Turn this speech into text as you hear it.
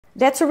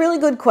That's a really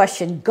good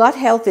question. Gut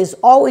health is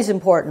always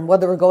important,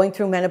 whether we're going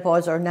through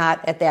menopause or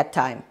not at that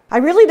time. I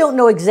really don't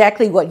know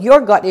exactly what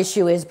your gut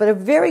issue is, but a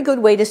very good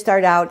way to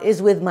start out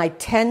is with my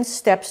 10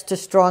 steps to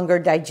stronger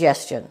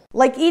digestion.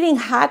 Like eating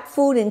hot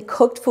food and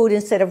cooked food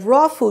instead of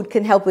raw food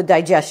can help with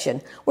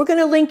digestion. We're going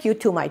to link you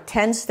to my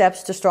 10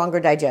 steps to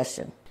stronger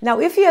digestion. Now,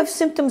 if you have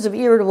symptoms of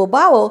irritable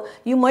bowel,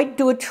 you might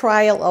do a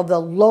trial of the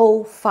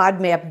low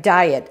FODMAP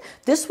diet.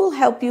 This will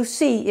help you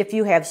see if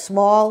you have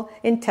small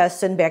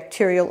intestine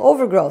bacterial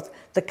overgrowth,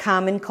 the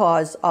common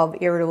cause of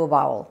irritable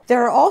bowel.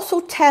 There are also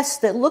tests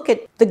that look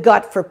at the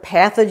gut for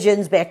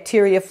pathogens,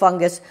 bacteria,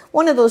 fungus.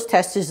 One of those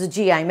tests is the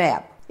GI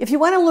map. If you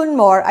want to learn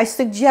more, I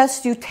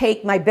suggest you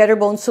take my Better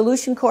Bone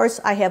Solution course.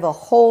 I have a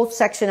whole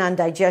section on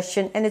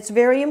digestion, and it's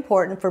very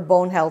important for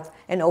bone health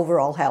and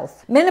overall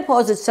health.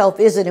 Menopause itself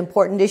is an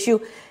important issue,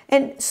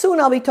 and soon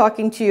I'll be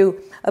talking to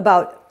you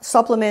about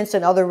supplements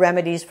and other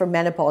remedies for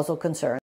menopausal concerns.